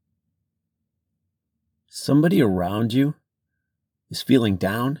Somebody around you is feeling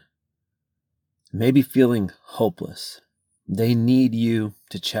down, maybe feeling hopeless. They need you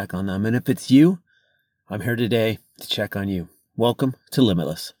to check on them. And if it's you, I'm here today to check on you. Welcome to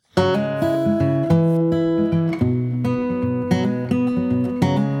Limitless.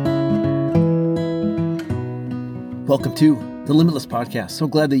 Welcome to the Limitless Podcast. So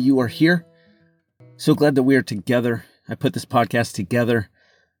glad that you are here. So glad that we are together. I put this podcast together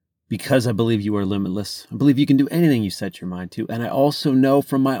because I believe you are limitless. I believe you can do anything you set your mind to. And I also know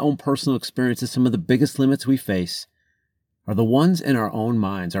from my own personal experiences, some of the biggest limits we face are the ones in our own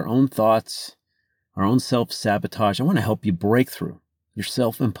minds, our own thoughts, our own self-sabotage. I want to help you break through your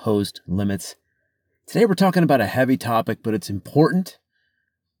self-imposed limits. Today we're talking about a heavy topic, but it's important.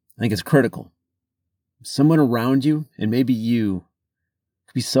 I think it's critical. Someone around you, and maybe you,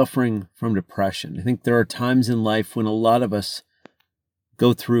 could be suffering from depression. I think there are times in life when a lot of us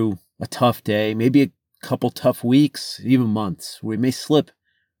go through a tough day, maybe a couple tough weeks, even months. We may slip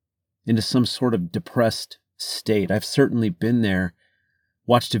into some sort of depressed state. I've certainly been there.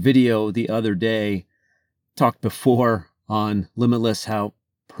 Watched a video the other day, talked before on Limitless how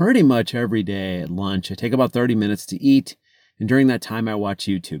pretty much every day at lunch, I take about 30 minutes to eat. And during that time, I watch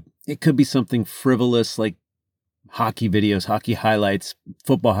YouTube. It could be something frivolous like hockey videos, hockey highlights,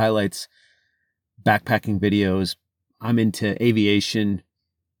 football highlights, backpacking videos. I'm into aviation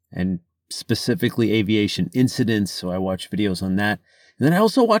and specifically aviation incidents, so I watch videos on that. And then I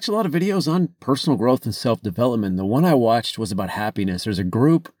also watch a lot of videos on personal growth and self-development. The one I watched was about happiness. There's a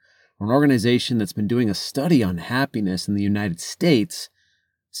group or an organization that's been doing a study on happiness in the United States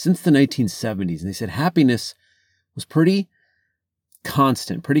since the 1970s. And they said happiness was pretty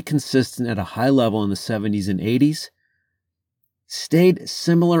constant, pretty consistent at a high level in the 70s and 80s. Stayed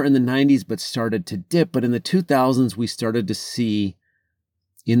similar in the 90s, but started to dip. But in the 2000s, we started to see,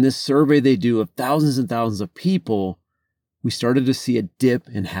 in this survey they do of thousands and thousands of people, we started to see a dip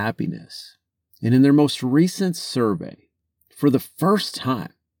in happiness. And in their most recent survey, for the first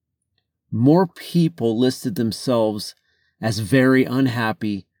time, more people listed themselves as very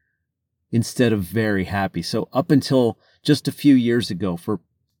unhappy instead of very happy. So up until just a few years ago, for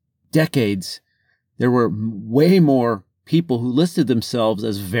decades, there were way more people who listed themselves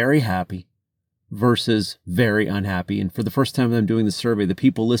as very happy versus very unhappy. And for the first time I'm doing the survey, the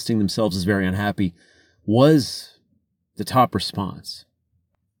people listing themselves as very unhappy was the top response.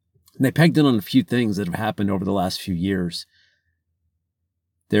 And they pegged it on a few things that have happened over the last few years.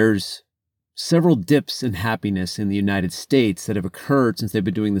 There's several dips in happiness in the United States that have occurred since they've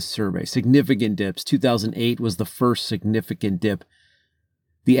been doing this survey. Significant dips. 2008 was the first significant dip.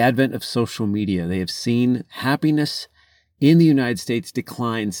 The advent of social media. They have seen happiness in the United States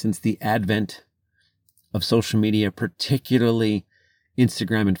decline since the advent of social media, particularly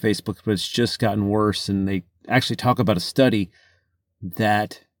Instagram and Facebook, but it's just gotten worse. And they actually talk about a study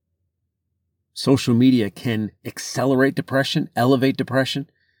that social media can accelerate depression, elevate depression,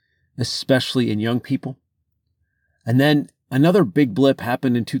 especially in young people. And then another big blip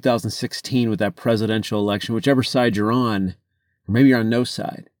happened in 2016 with that presidential election, whichever side you're on, or maybe you're on no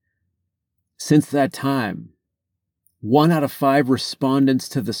side. Since that time, 1 out of 5 respondents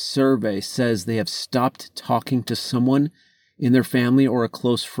to the survey says they have stopped talking to someone in their family or a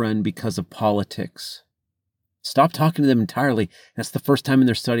close friend because of politics. Stop talking to them entirely. That's the first time in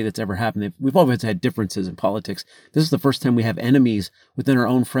their study that's ever happened. We've always had differences in politics. This is the first time we have enemies within our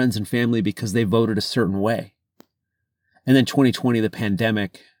own friends and family because they voted a certain way. And then 2020, the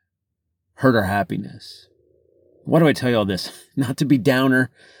pandemic, hurt our happiness. Why do I tell you all this? Not to be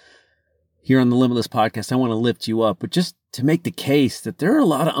downer. Here on the Limitless Podcast, I want to lift you up, but just to make the case that there are a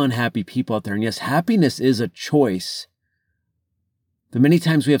lot of unhappy people out there. And yes, happiness is a choice. But many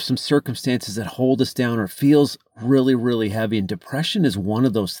times we have some circumstances that hold us down or feels really, really heavy. And depression is one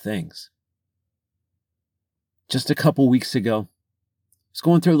of those things. Just a couple weeks ago, I was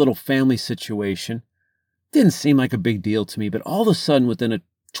going through a little family situation. Didn't seem like a big deal to me, but all of a sudden within a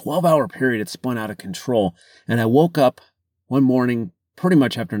 12-hour period, it spun out of control. And I woke up one morning pretty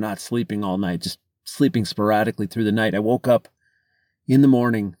much after not sleeping all night, just sleeping sporadically through the night. I woke up in the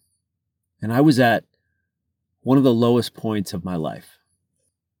morning and I was at one of the lowest points of my life.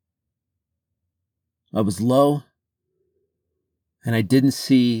 I was low and I didn't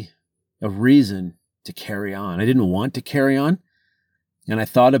see a reason to carry on. I didn't want to carry on. And I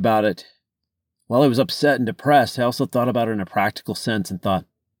thought about it while I was upset and depressed. I also thought about it in a practical sense and thought,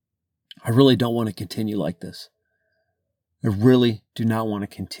 I really don't want to continue like this. I really do not want to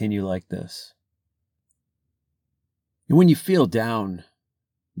continue like this. And when you feel down,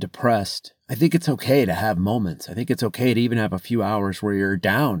 depressed, I think it's okay to have moments. I think it's okay to even have a few hours where you're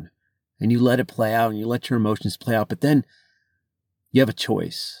down and you let it play out and you let your emotions play out, but then you have a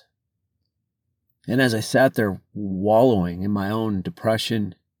choice. And as I sat there wallowing in my own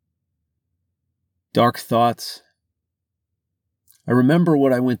depression, dark thoughts, I remember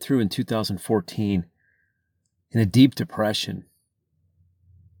what I went through in 2014 in a deep depression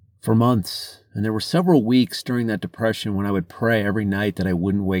for months. And there were several weeks during that depression when I would pray every night that I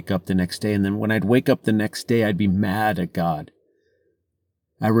wouldn't wake up the next day. And then when I'd wake up the next day, I'd be mad at God.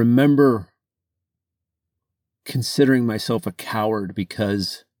 I remember considering myself a coward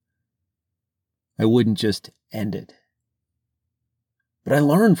because I wouldn't just end it. But I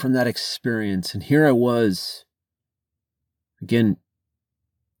learned from that experience, and here I was, again,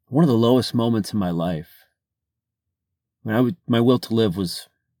 one of the lowest moments in my life. When my will to live was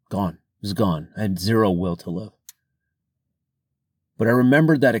gone. It was gone. I had zero will to live. But I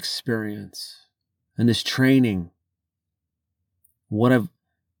remembered that experience and this training, what I've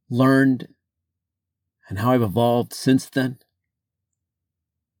learned and how I've evolved since then.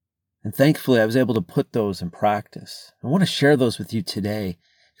 And thankfully, I was able to put those in practice. I want to share those with you today.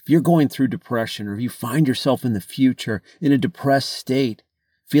 If you're going through depression, or if you find yourself in the future in a depressed state,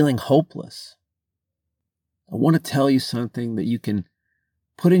 feeling hopeless, I want to tell you something that you can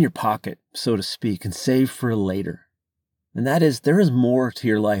put in your pocket, so to speak, and save for later. And that is, there is more to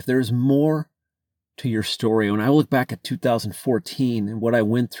your life. There is more to your story. When I look back at 2014 and what I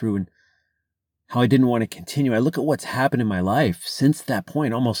went through and how I didn't want to continue, I look at what's happened in my life since that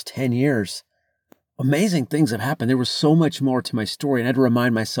point, almost 10 years. Amazing things have happened. There was so much more to my story, and I had to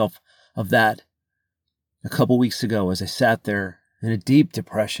remind myself of that a couple weeks ago as I sat there in a deep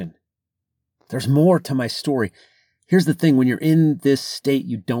depression. There's more to my story. Here's the thing, when you're in this state,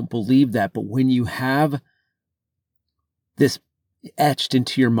 you don't believe that, but when you have this etched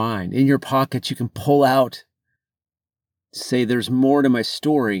into your mind, in your pockets, you can pull out, say there's more to my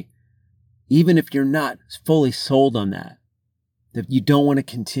story, even if you're not fully sold on that you don't want to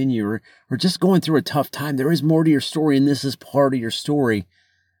continue or just going through a tough time, there is more to your story, and this is part of your story.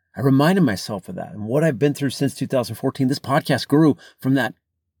 I reminded myself of that and what I've been through since 2014. This podcast grew from that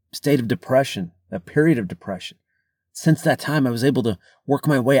state of depression, that period of depression. Since that time, I was able to work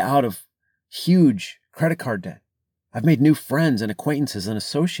my way out of huge credit card debt. I've made new friends and acquaintances and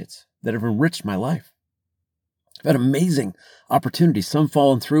associates that have enriched my life. I've had amazing opportunities, some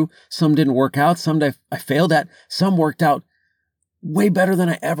fallen through, some didn't work out, some I failed at, some worked out way better than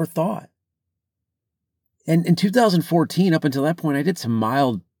I ever thought. And in 2014, up until that point, I did some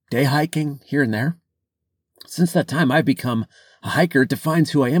mild day hiking here and there. Since that time, I've become a hiker. It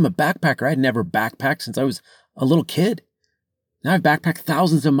defines who I am, a backpacker. I had never backpacked since I was a little kid. Now I've backpacked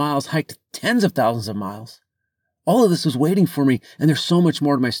thousands of miles, hiked tens of thousands of miles. All of this was waiting for me, and there's so much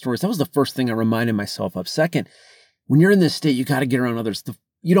more to my stories. That was the first thing I reminded myself of. Second, when you're in this state, you got to get around others.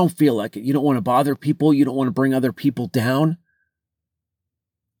 You don't feel like it. You don't want to bother people. You don't want to bring other people down.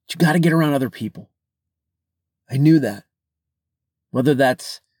 But you got to get around other people. I knew that. Whether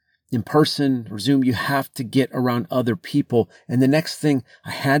that's in person or Zoom, you have to get around other people. And the next thing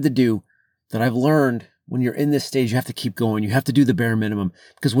I had to do that I've learned, when you're in this stage, you have to keep going. You have to do the bare minimum,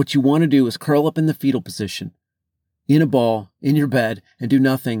 because what you want to do is curl up in the fetal position, in a ball, in your bed, and do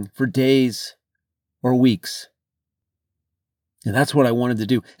nothing for days or weeks. And that's what I wanted to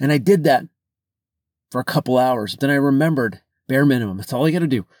do. And I did that for a couple hours. Then I remembered, bare minimum. That's all I got to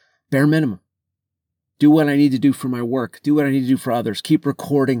do. Bare minimum. Do what I need to do for my work. Do what I need to do for others. Keep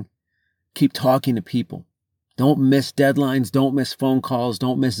recording. Keep talking to people. Don't miss deadlines. Don't miss phone calls.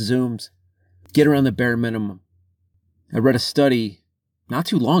 Don't miss Zooms. Get around the bare minimum. I read a study not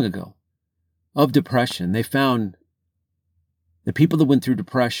too long ago of depression. They found the people that went through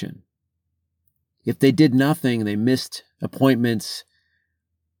depression, if they did nothing, they missed appointments.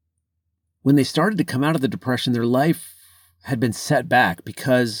 When they started to come out of the depression, their life had been set back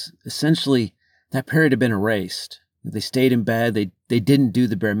because essentially that period had been erased. They stayed in bed. They didn't do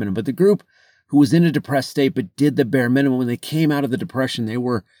the bare minimum. But the group who was in a depressed state but did the bare minimum, when they came out of the depression, they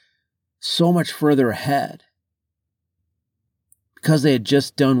were so much further ahead because they had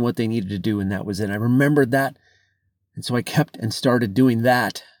just done what they needed to do, and that was it. I remembered that, and so I kept and started doing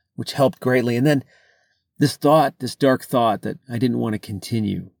that, which helped greatly. And then this dark thought that I didn't want to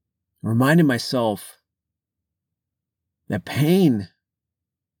continue, reminded myself that pain,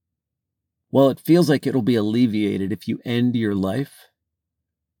 well, it feels like it'll be alleviated if you end your life.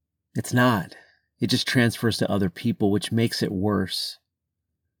 It's not. It just transfers to other people, which makes it worse.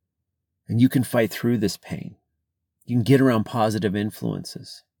 And you can fight through this pain. You can get around positive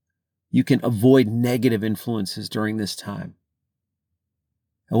influences. You can avoid negative influences during this time.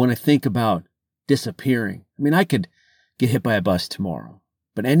 And when I think about disappearing, I mean, I could get hit by a bus tomorrow.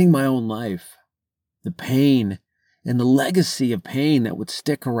 but ending my own life, the pain and the legacy of pain that would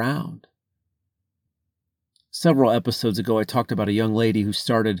stick around. Several episodes ago, I talked about a young lady who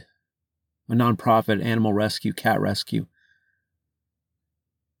started a nonprofit animal rescue, cat rescue.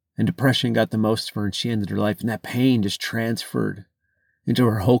 And depression got the most of her and she ended her life. And that pain just transferred into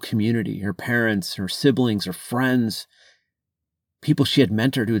her whole community, her parents, her siblings, her friends, people she had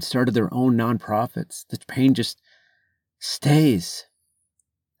mentored who had started their own nonprofits. The pain just stays.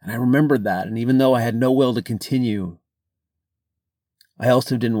 And I remembered that. And even though I had no will to continue, I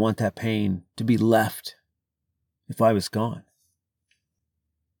also didn't want that pain to be left if I was gone.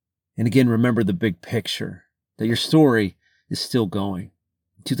 And again, remember the big picture, that your story is still going.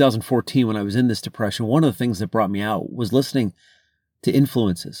 In 2014, when I was in this depression, one of the things that brought me out was listening to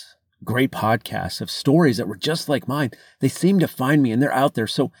influences, great podcasts of stories that were just like mine. They seem to find me and they're out there.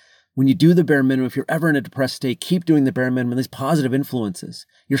 So when you do the bare minimum, if you're ever in a depressed state, keep doing the bare minimum, these positive influences.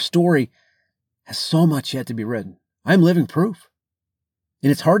 Your story has so much yet to be written. I'm living proof.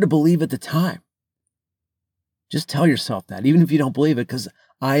 And it's hard to believe at the time. Just tell yourself that, even if you don't believe it, because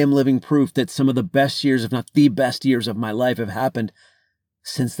I am living proof that some of the best years, if not the best years of my life have happened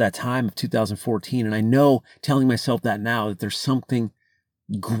since that time of 2014. And I know, telling myself that now, that there's something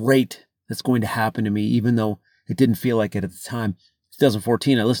great that's going to happen to me, even though it didn't feel like it at the time.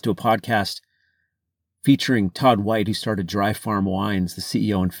 2014, I listened to a podcast featuring Todd White, who started Dry Farm Wines, the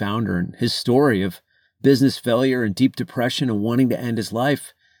CEO and founder, and his story of business failure and deep depression and wanting to end his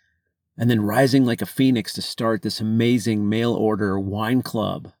life, and then rising like a phoenix to start this amazing mail order wine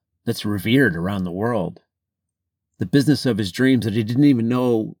club that's revered around the world. The business of his dreams that he didn't even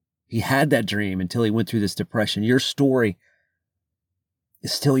know he had that dream until he went through this depression. Your story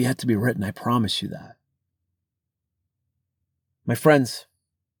is still yet to be written. I promise you that. My friends,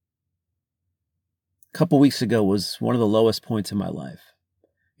 a couple weeks ago was one of the lowest points in my life.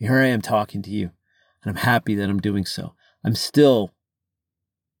 Here I am talking to you, and I'm happy that I'm doing so. I'm still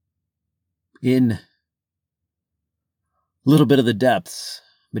in a little bit of the depths,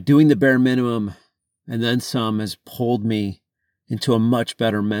 but doing the bare minimum and then some has pulled me into a much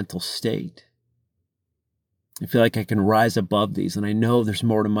better mental state. I feel like I can rise above these, and I know there's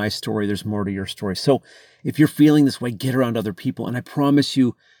more to my story, there's more to your story. So if you're feeling this way, get around other people. And I promise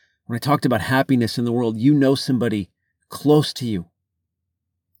you, when I talked about happiness in the world, you know somebody close to you,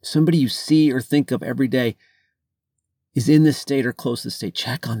 somebody you see or think of every day is in this state or close to the state.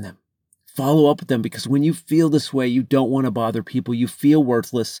 Check on them. Follow up with them, because when you feel this way, you don't want to bother people. You feel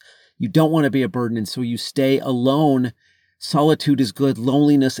worthless. You don't want to be a burden, and so you stay alone. Solitude is good.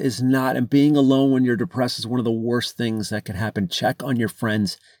 Loneliness is not. And being alone when you're depressed is one of the worst things that can happen. Check on your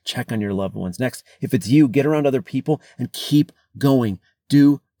friends. Check on your loved ones. Next, if it's you, get around other people and keep going.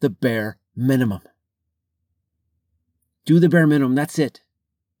 Do the bare minimum. Do the bare minimum. That's it.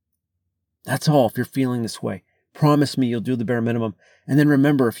 That's all if you're feeling this way. Promise me you'll do the bare minimum. And then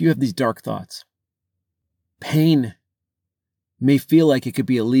remember, if you have these dark thoughts, pain may feel like it could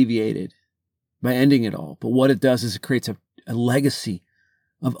be alleviated by ending it all. But what it does is it creates a legacy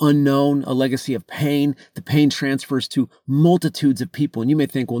of unknown, a legacy of pain. The pain transfers to multitudes of people. And you may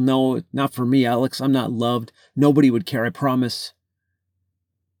think, well, no, not for me, Alex. I'm not loved. Nobody would care. I promise.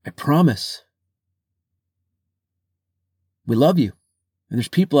 I promise. We love you. And there's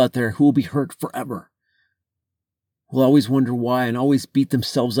people out there who will be hurt forever. Will always wonder why and always beat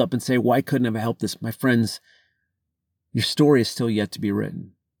themselves up and say, why couldn't I have helped this? My friends, your story is still yet to be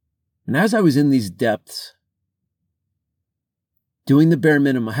written. And as I was in these depths, doing the bare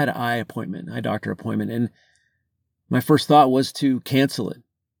minimum, I had an eye doctor appointment, and my first thought was to cancel it,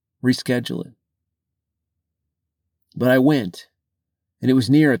 reschedule it. But I went, and it was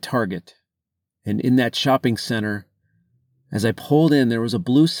near a Target. And in that shopping center, as I pulled in, there was a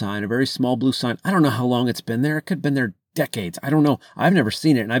blue sign, a very small blue sign. I don't know how long it's been there. It could have been there decades. I don't know. I've never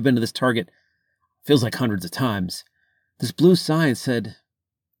seen it, and I've been to this Target, feels like hundreds of times. This blue sign said,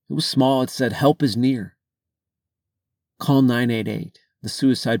 it was small, it said, help is near. Call 988, the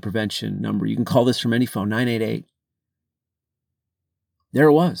suicide prevention number. You can call this from any phone, 988. There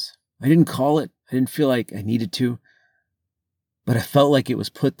it was. I didn't call it. I didn't feel like I needed to, but I felt like it was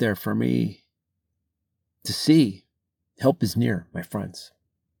put there for me to see. Help is near, my friends.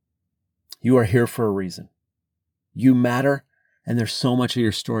 You are here for a reason. You matter, and there's so much of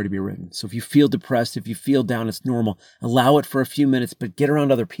your story to be written. So if you feel depressed, if you feel down, it's normal. Allow it for a few minutes, but get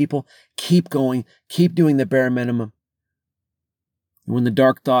around other people. Keep going. Keep doing the bare minimum. And when the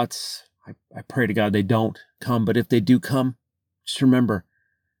dark thoughts, I pray to God they don't come, but if they do come, just remember,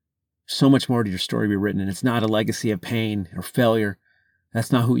 so much more to your story to be written, and it's not a legacy of pain or failure.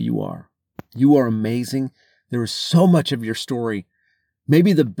 That's not who you are. You are amazing. There is so much of your story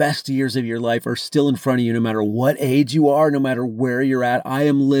Maybe the best years of your life are still in front of you, no matter what age you are, no matter where you're at. I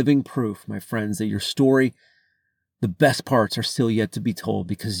am living proof, my friends, that your story, the best parts are still yet to be told,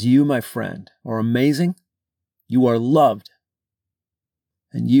 because you, my friend, are amazing, you are loved,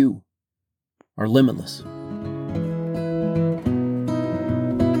 and you are limitless.